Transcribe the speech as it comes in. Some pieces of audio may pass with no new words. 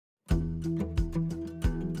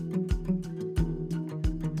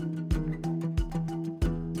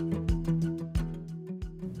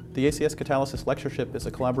The ACS Catalysis Lectureship is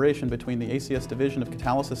a collaboration between the ACS Division of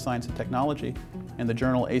Catalysis Science and Technology and the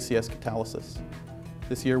journal ACS Catalysis.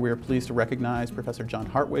 This year we are pleased to recognize Professor John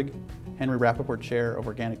Hartwig, Henry Rappaport Chair of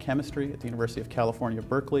Organic Chemistry at the University of California,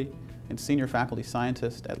 Berkeley, and Senior Faculty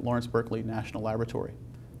Scientist at Lawrence Berkeley National Laboratory.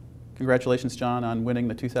 Congratulations, John, on winning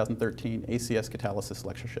the 2013 ACS Catalysis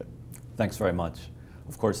Lectureship. Thanks very much.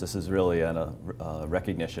 Of course, this is really a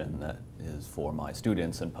recognition that is for my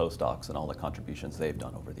students and postdocs and all the contributions they've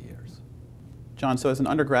done over the years. John, so as an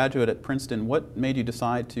undergraduate at Princeton, what made you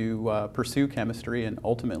decide to pursue chemistry and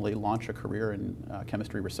ultimately launch a career in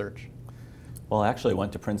chemistry research? Well, I actually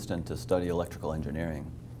went to Princeton to study electrical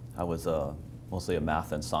engineering. I was mostly a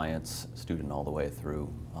math and science student all the way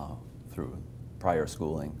through prior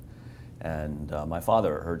schooling. And my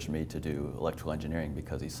father urged me to do electrical engineering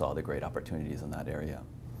because he saw the great opportunities in that area.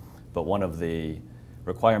 But one of the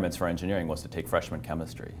requirements for engineering was to take freshman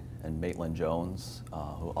chemistry. And Maitland Jones,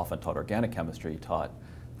 who often taught organic chemistry, taught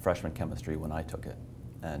freshman chemistry when I took it.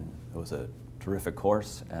 And it was a terrific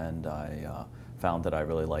course, and I found that I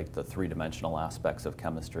really liked the three-dimensional aspects of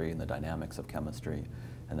chemistry and the dynamics of chemistry,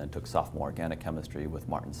 and then took sophomore organic chemistry with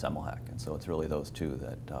Martin Semmelhack. And so it's really those two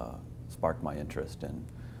that sparked my interest in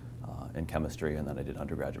chemistry, and then I did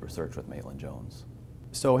undergraduate research with Maitland Jones.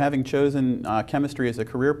 So having chosen chemistry as a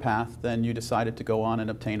career path, then you decided to go on and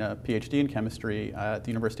obtain a PhD in chemistry at the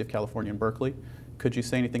University of California in Berkeley. Could you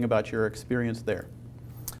say anything about your experience there?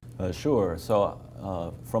 Sure.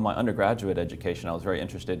 So from my undergraduate education, I was very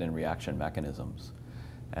interested in reaction mechanisms.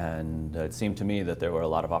 And it seemed to me that there were a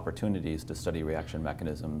lot of opportunities to study reaction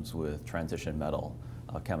mechanisms with transition metal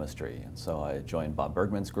chemistry. And so I joined Bob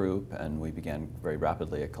Bergman's group, and we began very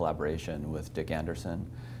rapidly a collaboration with Dick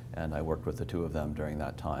Anderson. And I worked with the two of them during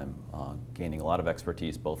that time, gaining a lot of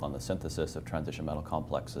expertise both on the synthesis of transition metal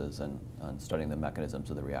complexes and studying the mechanisms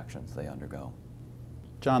of the reactions they undergo.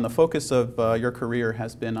 John, the focus of your career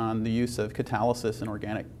has been on the use of catalysis in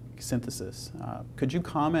organic synthesis. Could you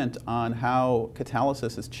comment on how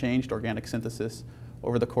catalysis has changed organic synthesis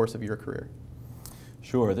over the course of your career?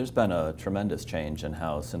 Sure. There's been a tremendous change in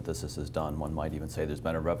how synthesis is done. One might even say there's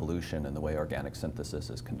been a revolution in the way organic synthesis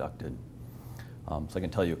is conducted. So I can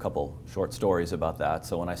tell you a couple short stories about that.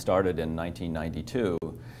 So when I started in 1992,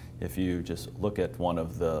 if you just look at one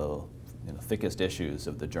of the thickest issues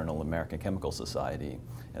of the Journal of American Chemical Society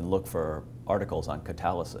and look for articles on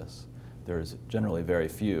catalysis, there's generally very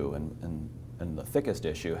few, and the thickest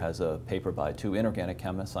issue has a paper by two inorganic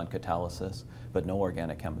chemists on catalysis, but no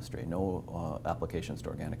organic chemistry, no applications to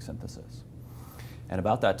organic synthesis. And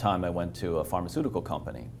about that time I went to a pharmaceutical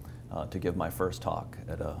company to give my first talk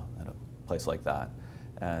at a place like that.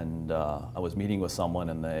 And I was meeting with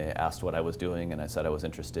someone, and they asked what I was doing, and I said I was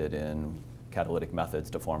interested in catalytic methods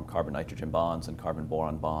to form carbon-nitrogen bonds and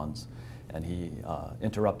carbon-boron bonds. And he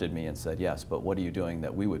interrupted me and said, yes, but what are you doing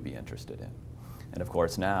that we would be interested in? And of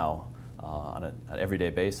course now, on an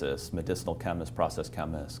everyday basis, medicinal chemists, process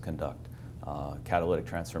chemists conduct catalytic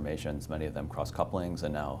transformations, many of them cross-couplings,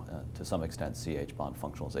 and now to some extent CH bond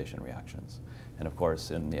functionalization reactions. And of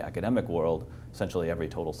course in the academic world, essentially every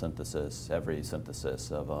total synthesis, every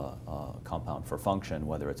synthesis of a compound for function,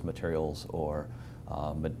 whether it's materials or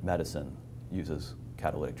medicine, uses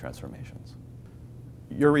catalytic transformations.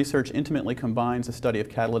 Your research intimately combines the study of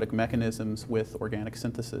catalytic mechanisms with organic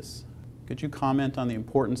synthesis. Could you comment on the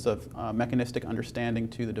importance of mechanistic understanding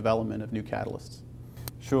to the development of new catalysts?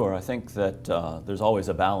 Sure. I think that there's always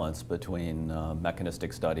a balance between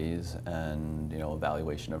mechanistic studies and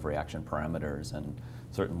evaluation of reaction parameters, and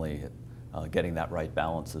certainly getting that right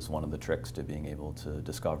balance is one of the tricks to being able to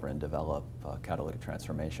discover and develop catalytic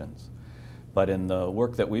transformations. But in the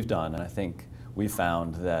work that we've done, and I think we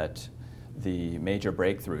found that the major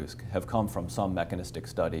breakthroughs have come from some mechanistic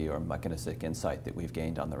study or mechanistic insight that we've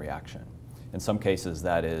gained on the reaction. In some cases,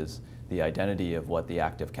 that is the identity of what the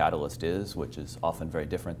active catalyst is, which is often very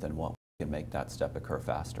different than what can make that step occur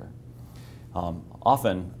faster.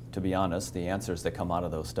 Often, to be honest, the answers that come out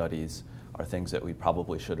of those studies are things that we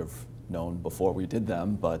probably should have known before we did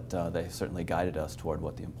them, but they certainly guided us toward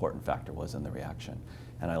what the important factor was in the reaction.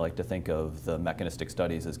 And I like to think of the mechanistic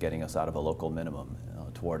studies as getting us out of a local minimum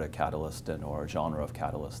toward a catalyst or a genre of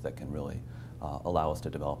catalyst that can really allow us to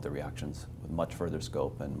develop the reactions with much further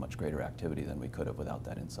scope and much greater activity than we could have without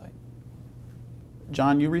that insight.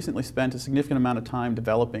 John, you recently spent a significant amount of time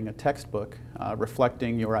developing a textbook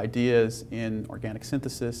reflecting your ideas in organic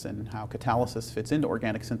synthesis and how catalysis fits into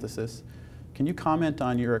organic synthesis. Can you comment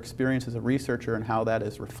on your experience as a researcher and how that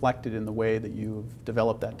is reflected in the way that you've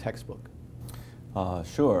developed that textbook?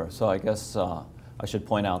 Sure. So I guess I should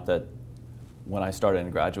point out that when I started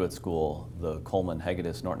in graduate school, the Coleman,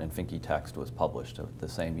 Hegedus, Norton, and Finke text was published the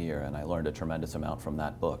same year, and I learned a tremendous amount from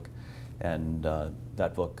that book. And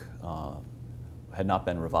that book had not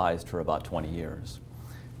been revised for about 20 years.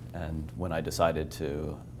 And when I decided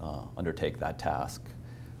to undertake that task,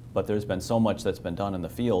 but there's been so much that's been done in the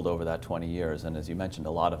field over that 20 years, and as you mentioned,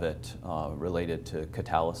 a lot of it related to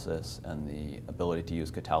catalysis and the ability to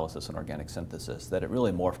use catalysis in organic synthesis, that it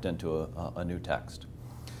really morphed into a new text.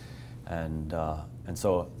 And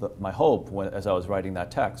so my hope, as I was writing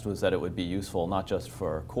that text, was that it would be useful not just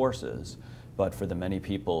for courses, but for the many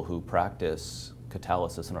people who practice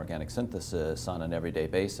catalysis and organic synthesis on an everyday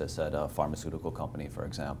basis at a pharmaceutical company, for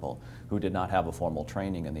example, who did not have a formal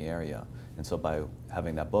training in the area. And so by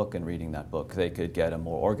having that book and reading that book, they could get a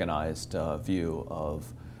more organized view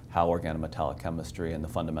of how organometallic chemistry and the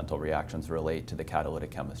fundamental reactions relate to the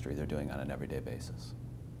catalytic chemistry they're doing on an everyday basis.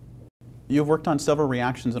 You've worked on several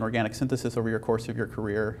reactions in organic synthesis over your course of your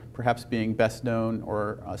career, perhaps being best known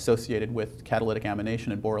or associated with catalytic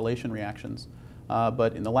amination and borylation reactions.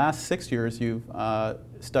 But in the last 6 years, you've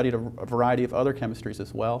studied a variety of other chemistries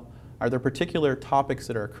as well. Are there particular topics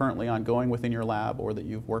that are currently ongoing within your lab or that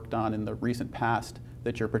you've worked on in the recent past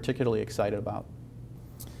that you're particularly excited about?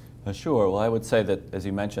 Sure. Well, I would say that, as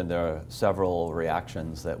you mentioned, there are several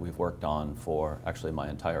reactions that we've worked on for actually my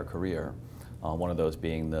entire career, one of those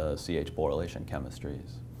being the CH borylation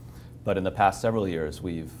chemistries. But in the past several years,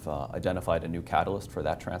 we've identified a new catalyst for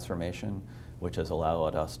that transformation, which has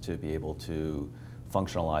allowed us to be able to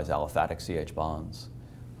functionalize aliphatic CH bonds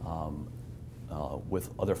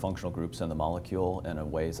with other functional groups in the molecule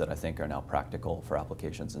in ways that I think are now practical for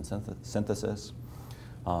applications in synthesis.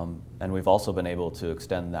 And we've also been able to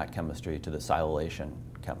extend that chemistry to the sialylation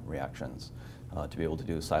reactions, to be able to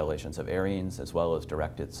do sialylations of arenes as well as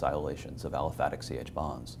directed sialylations of aliphatic CH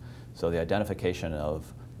bonds. So the identification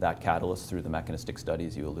of that catalyst through the mechanistic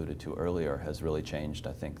studies you alluded to earlier has really changed,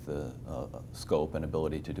 I think, the scope and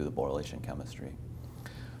ability to do the borylation chemistry.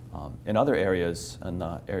 In other areas, in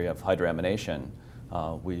the area of hydroamination,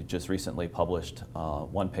 we just recently published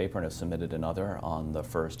one paper and have submitted another on the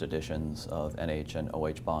first additions of NH and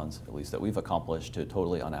OH bonds, at least that we've accomplished, to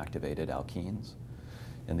totally unactivated alkenes.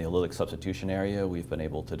 In the allylic substitution area, we've been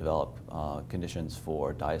able to develop conditions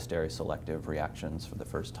for diastereoselective selective reactions for the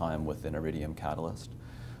first time with an iridium catalyst.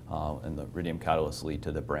 And the iridium catalysts lead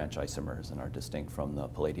to the branch isomers and are distinct from the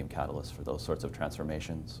palladium catalysts for those sorts of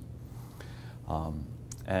transformations.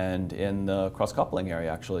 And in the cross-coupling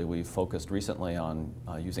area, actually, we've focused recently on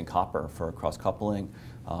using copper for cross-coupling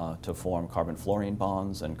to form carbon-fluorine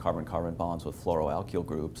bonds and carbon-carbon bonds with fluoroalkyl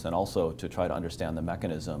groups, and also to try to understand the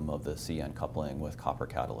mechanism of the CN coupling with copper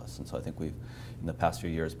catalysts. And so I think we've, in the past few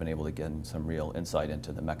years, been able to get some real insight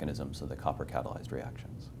into the mechanisms of the copper-catalyzed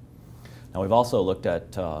reactions. Now, we've also looked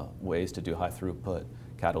at ways to do high-throughput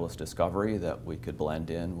catalyst discovery that we could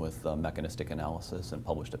blend in with mechanistic analysis, and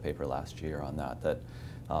published a paper last year on that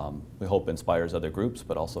we hope inspires other groups,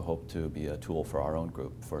 but also hope to be a tool for our own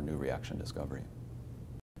group for new reaction discovery.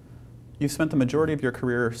 You've spent the majority of your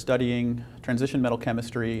career studying transition metal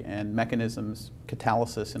chemistry and mechanisms,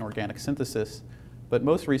 catalysis, and organic synthesis, but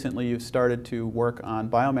most recently you've started to work on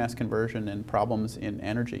biomass conversion and problems in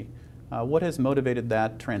energy. What has motivated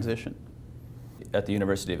that transition? At the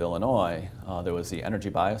University of Illinois, there was the Energy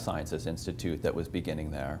Biosciences Institute that was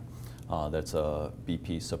beginning there. That's a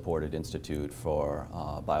BP-supported institute for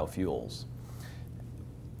biofuels.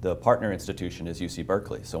 The partner institution is UC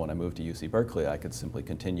Berkeley, so when I moved to UC Berkeley, I could simply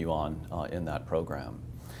continue on in that program.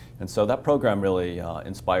 And so that program really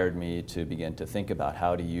inspired me to begin to think about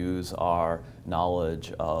how to use our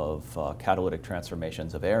knowledge of catalytic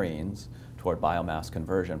transformations of arenes toward biomass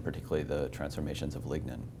conversion, particularly the transformations of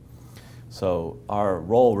lignin. So our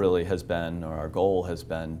role really has been, or our goal has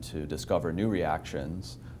been, to discover new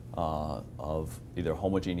reactions of either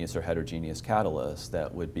homogeneous or heterogeneous catalysts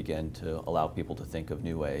that would begin to allow people to think of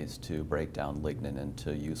new ways to break down lignin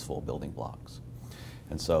into useful building blocks.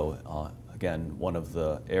 And so, again, one of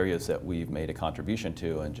the areas that we've made a contribution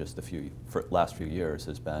to in just the last few years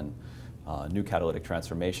has been new catalytic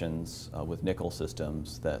transformations with nickel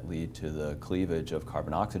systems that lead to the cleavage of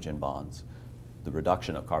carbon-oxygen bonds, the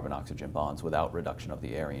reduction of carbon-oxygen bonds without reduction of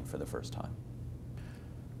the arene for the first time.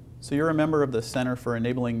 So you're a member of the Center for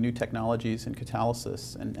Enabling New Technologies in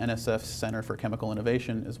Catalysis and NSF's Center for Chemical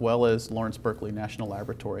Innovation, as well as Lawrence Berkeley National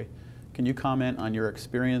Laboratory. Can you comment on your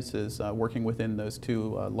experiences working within those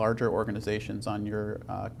two larger organizations on your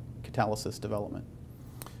catalysis development?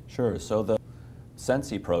 Sure. So the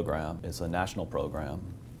SENSI program is a national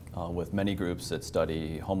program with many groups that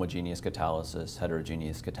study homogeneous catalysis,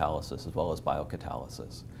 heterogeneous catalysis, as well as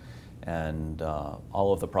biocatalysis. and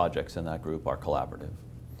all of the projects in that group are collaborative.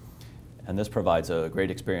 And this provides a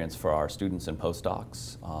great experience for our students and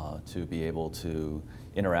postdocs to be able to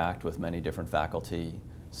interact with many different faculty,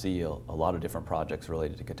 see a lot of different projects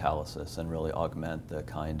related to catalysis, and really augment the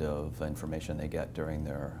kind of information they get during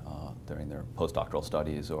their postdoctoral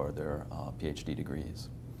studies or their PhD degrees.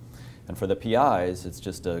 And for the PIs, it's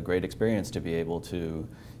just a great experience to be able to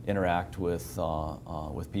interact with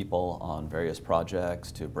people on various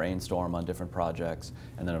projects, to brainstorm on different projects,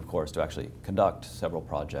 and then of course to actually conduct several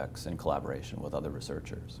projects in collaboration with other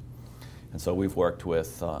researchers. And so we've worked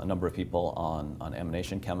with a number of people on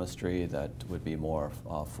emanation chemistry that would be more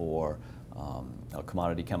for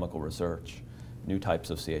commodity chemical research, new types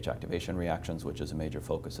of CH activation reactions, which is a major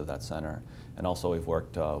focus of that center. And also we've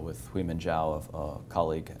worked with Huimin Zhao, a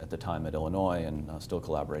colleague at the time at Illinois, and still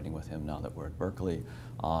collaborating with him now that we're at Berkeley,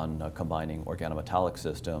 on combining organometallic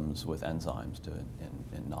systems with enzymes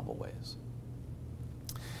in novel ways.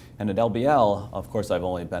 And at LBL, of course, I've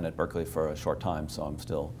only been at Berkeley for a short time, so I'm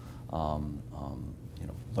still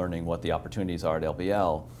learning what the opportunities are at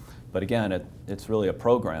LBL. But again, it's really a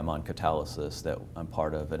program on catalysis that I'm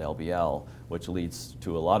part of at LBL, which leads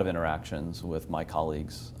to a lot of interactions with my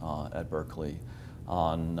colleagues at Berkeley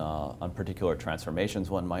on particular transformations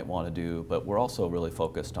one might want to do, but we're also really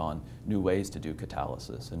focused on new ways to do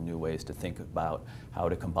catalysis and new ways to think about how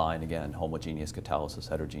to combine, again, homogeneous catalysis,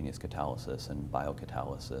 heterogeneous catalysis, and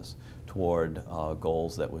biocatalysis toward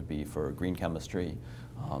goals that would be for green chemistry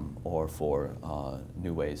or for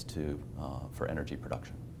new ways for energy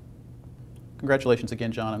production. Congratulations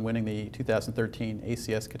again, John, on winning the 2013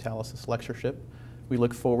 ACS Catalysis Lectureship. We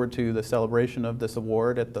look forward to the celebration of this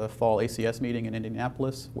award at the fall ACS meeting in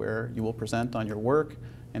Indianapolis, where you will present on your work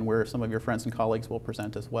and where some of your friends and colleagues will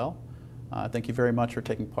present as well. Thank you very much for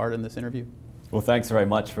taking part in this interview. Well, thanks very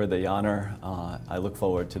much for the honor. I look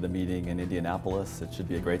forward to the meeting in Indianapolis. It should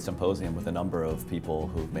be a great symposium with a number of people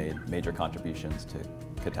who've made major contributions to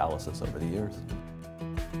catalysis over the years.